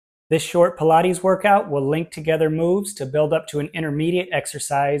This short Pilates workout will link together moves to build up to an intermediate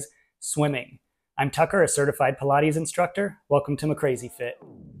exercise, swimming. I'm Tucker, a certified Pilates instructor. Welcome to McCrazy Fit.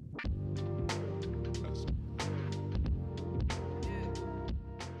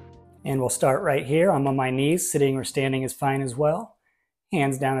 And we'll start right here. I'm on my knees. Sitting or standing is fine as well.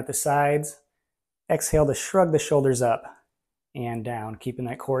 Hands down at the sides. Exhale to shrug the shoulders up and down, keeping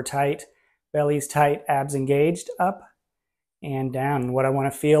that core tight. Belly's tight, abs engaged, up and down. And what I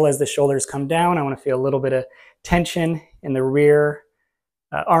want to feel as the shoulders come down, I want to feel a little bit of tension in the rear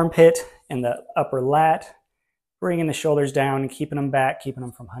armpit and the upper lat, bringing the shoulders down and keeping them back, keeping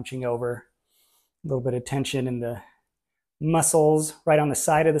them from hunching over. A little bit of tension in the muscles right on the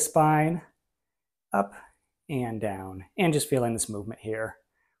side of the spine, up and down, and just feeling this movement here.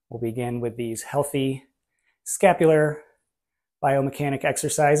 We'll begin with these healthy scapular biomechanic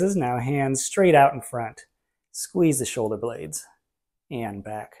exercises. Now hands straight out in front. Squeeze the shoulder blades and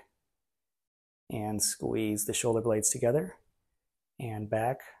back, and squeeze the shoulder blades together and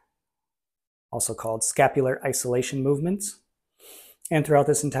back, also called scapular isolation movements. And throughout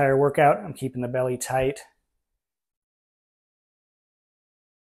this entire workout, I'm keeping the belly tight,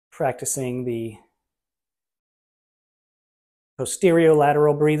 practicing the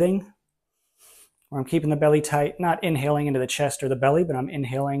posterior-lateral breathing, where I'm keeping the belly tight, not inhaling into the chest or the belly, but I'm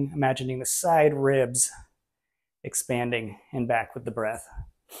inhaling, imagining the side ribs expanding and back with the breath,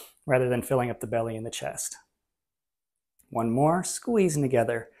 rather than filling up the belly and the chest. One more, squeezing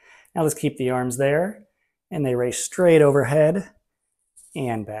together. Now let's keep the arms there, and they raise straight overhead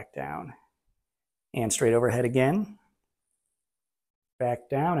and back down. And straight overhead again, back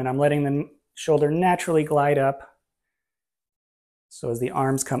down, and I'm letting the shoulder naturally glide up. So as the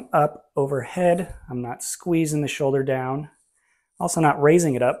arms come up overhead, I'm not squeezing the shoulder down. Also not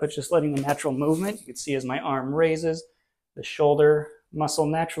raising it up, but just letting the natural movement. You can see as my arm raises, the shoulder muscle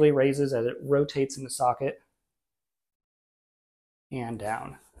naturally raises as it rotates in the socket and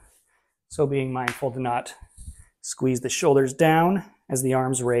down. So being mindful to not squeeze the shoulders down as the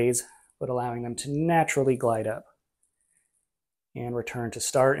arms raise, but allowing them to naturally glide up. And return to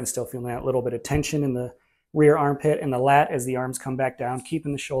start, and still feeling that little bit of tension in the rear armpit and the lat as the arms come back down,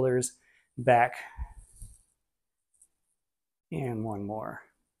 keeping the shoulders back. And one more.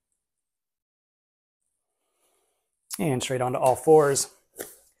 And straight onto all fours.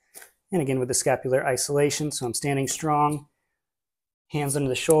 And again with the scapular isolation, so I'm standing strong, hands under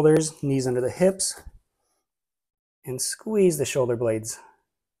the shoulders, knees under the hips, and squeeze the shoulder blades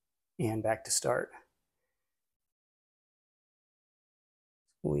and back to start.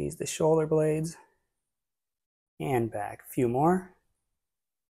 Squeeze the shoulder blades and back. A few more.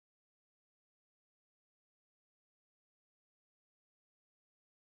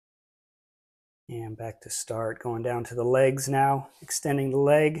 And back to start, going down to the legs now, extending the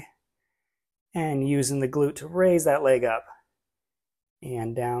leg and using the glute to raise that leg up.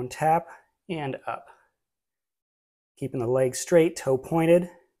 And down, tap, and up. Keeping the leg straight, toe pointed.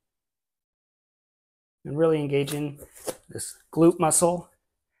 And really engaging this glute muscle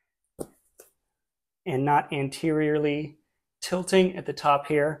and not anteriorly tilting at the top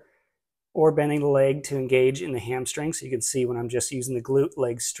here or bending the leg to engage in the hamstring. So you can see when I'm just using the glute,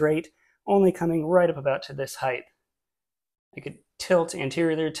 leg straight, only coming right up about to this height. I could tilt,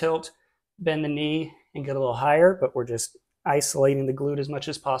 anterior tilt, bend the knee and get a little higher, but we're just isolating the glute as much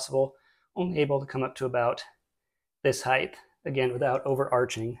as possible, only able to come up to about this height, again without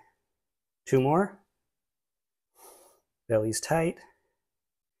overarching. Two more. Belly's tight.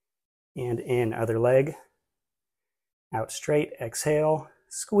 And in, other leg. Out straight, exhale,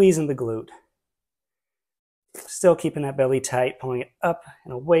 squeezing the glute. Still keeping that belly tight, pulling it up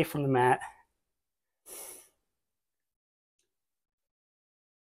and away from the mat.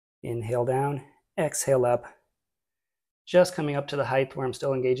 Inhale down, exhale up. Just coming up to the height where I'm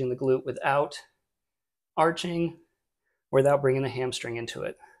still engaging the glute without arching, without bringing the hamstring into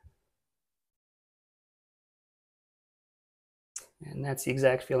it. And that's the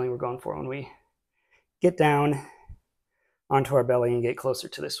exact feeling we're going for when we get down onto our belly and get closer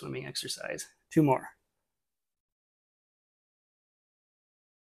to the swimming exercise. Two more.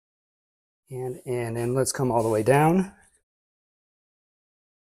 And in, and let's come all the way down.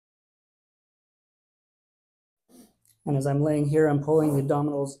 And as I'm laying here, I'm pulling the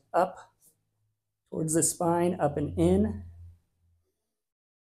abdominals up towards the spine, up and in.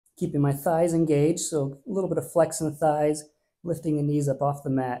 Keeping my thighs engaged, so a little bit of flex in the thighs, lifting the knees up off the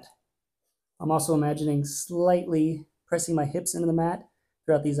mat. I'm also imagining slightly pressing my hips into the mat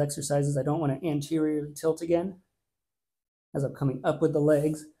throughout these exercises. I don't want to anteriorly tilt again as I'm coming up with the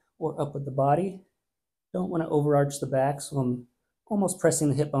legs or up with the body. Don't want to overarch the back, so I'm almost pressing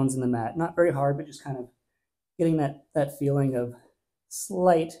the hip bones in the mat. Not very hard, but just kind of getting that feeling of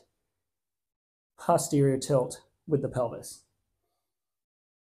slight posterior tilt with the pelvis.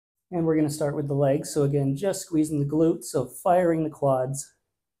 And we're going to start with the legs. So again, just squeezing the glute, so firing the quads,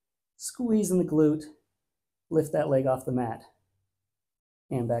 squeezing the glute, lift that leg off the mat,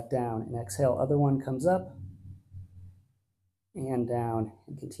 and back down. And exhale, other one comes up, and down.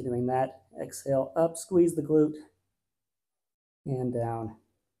 And continuing that, exhale, up, squeeze the glute, and down.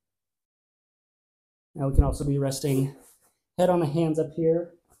 Now we can also be resting head on the hands up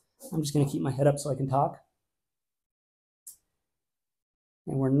here. I'm just going to keep my head up so I can talk.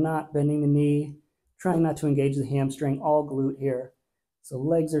 And we're not bending the knee, trying not to engage the hamstring, all glute here. So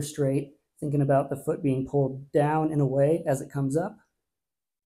legs are straight, thinking about the foot being pulled down and away as it comes up.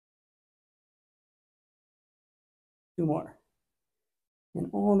 2 more.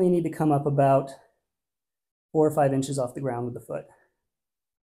 And only need to come up about 4 or 5 inches off the ground with the foot.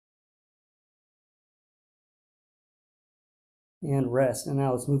 And rest. And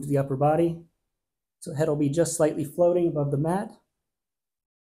now let's move to the upper body. So head will be just slightly floating above the mat.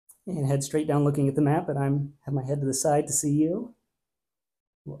 And head straight down looking at the mat, but I have my head to the side to see you.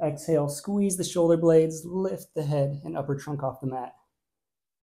 We'll exhale, squeeze the shoulder blades, lift the head and upper trunk off the mat.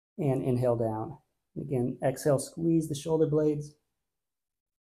 And inhale down. Again, exhale, squeeze the shoulder blades.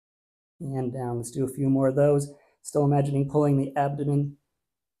 And down. Let's do a few more of those. Still imagining pulling the abdomen,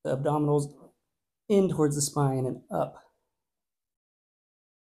 the abdominals in towards the spine and up.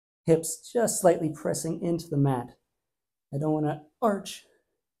 Hips just slightly pressing into the mat. I don't want to arch,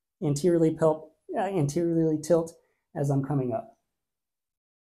 anteriorly tilt as I'm coming up.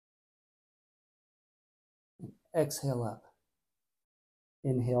 Exhale up.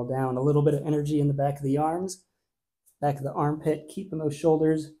 Inhale down. A little bit of energy in the back of the arms, back of the armpit, keeping those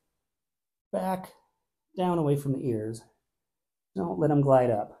shoulders back, down away from the ears. Don't let them glide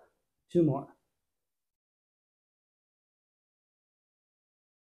up. 2 more.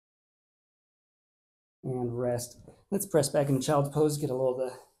 And rest. Let's press back into child's pose, get a little of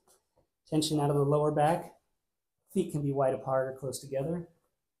the tension out of the lower back. Feet can be wide apart or close together.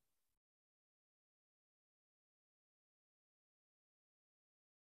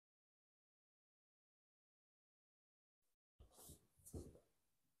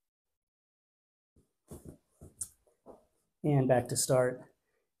 And back to start.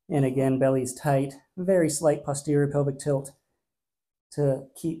 And again, belly's tight, very slight posterior pelvic tilt to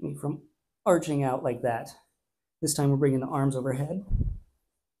keep me from arching out like that. This time we're bringing the arms overhead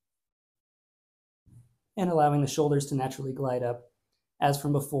and allowing the shoulders to naturally glide up as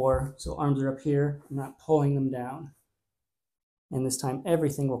from before. So arms are up here, I'm not pulling them down. And this time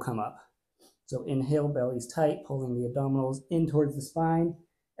everything will come up. So inhale, belly's tight, pulling the abdominals in towards the spine.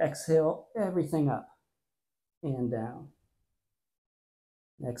 Exhale, everything up and down.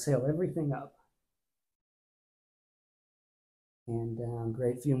 Exhale, everything up and down.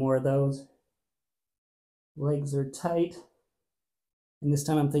 Great, few more of those. Legs are tight. And this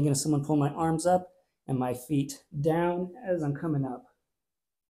time I'm thinking of someone pulling my arms up and my feet down as I'm coming up.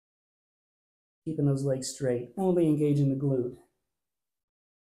 Keeping those legs straight, only engaging the glute.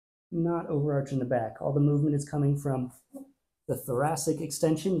 Not overarching the back. All the movement is coming from the thoracic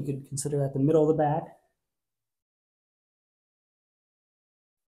extension. You could consider that the middle of the back.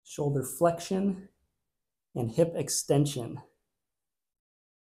 Shoulder flexion and hip extension.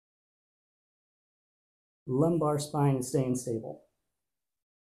 Lumbar spine is staying stable.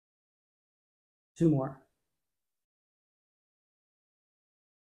 2 more.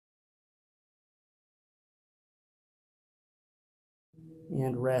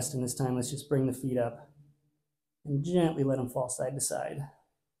 And rest, and this time let's just bring the feet up and gently let them fall side to side.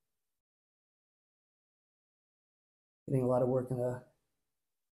 Getting a lot of work in the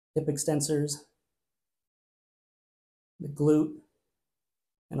hip extensors, the glute,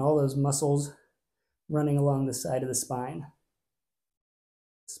 and all those muscles running along the side of the spine.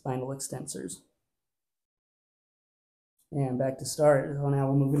 Spinal extensors. And back to start. So now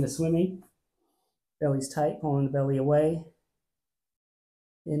we'll move into swimming. Belly's tight, pulling the belly away.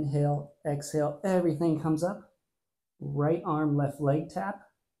 Inhale, exhale, everything comes up. Right arm, left leg tap.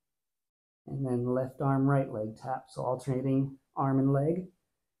 And then left arm, right leg tap. So alternating arm and leg.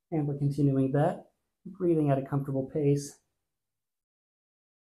 And we're continuing that. Breathing at a comfortable pace.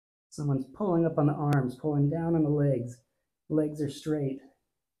 Someone's pulling up on the arms, pulling down on the legs. Legs are straight.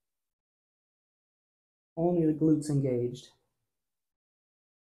 Only the glutes engaged.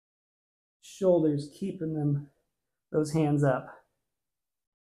 Shoulders, keeping them, those hands up.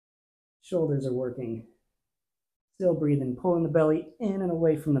 Shoulders are working. Still breathing, pulling the belly in and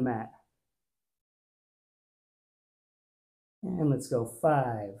away from the mat. And let's go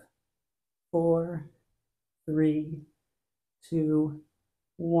 5, 4, 3, 2,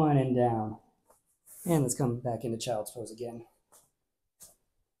 1, and down. And let's come back into child's pose again.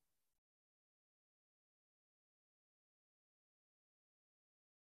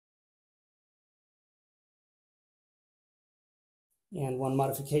 And one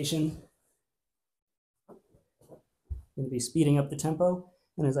modification. I'm going to be speeding up the tempo.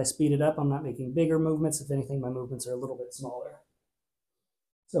 And as I speed it up, I'm not making bigger movements. If anything, my movements are a little bit smaller.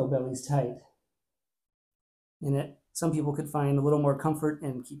 So belly's tight. And some people could find a little more comfort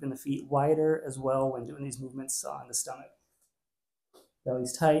in keeping the feet wider as well when doing these movements on the stomach.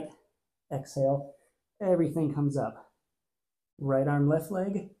 Belly's tight. Exhale. Everything comes up. Right arm, left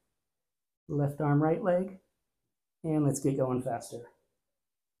leg. Left arm, right leg. And let's get going faster.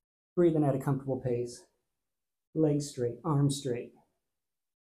 Breathing at a comfortable pace. Legs straight, arms straight.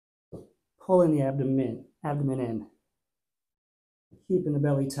 Pulling the abdomen in. Keeping the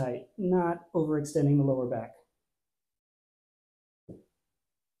belly tight, not overextending the lower back.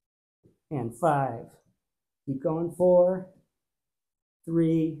 And 5. Keep going. 4,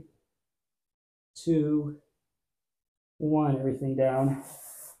 3, 2, 1. Everything down.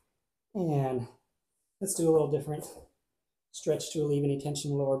 And let's do a little different stretch to relieve any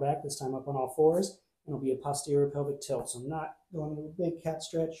tension in the lower back, this time up on all fours. And it'll be a posterior pelvic tilt. So I'm not going to a big cat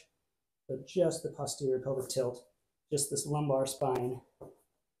stretch, but just the posterior pelvic tilt, just this lumbar spine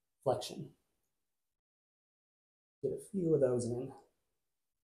flexion. Get a few of those in.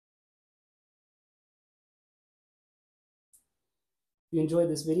 If you enjoyed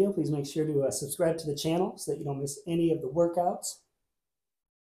this video, please make sure to subscribe to the channel so that you don't miss any of the workouts.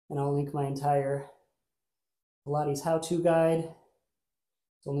 And I'll link my entire Pilates how-to guide.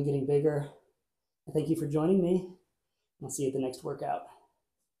 It's only getting bigger. Thank you for joining me. I'll see you at the next workout.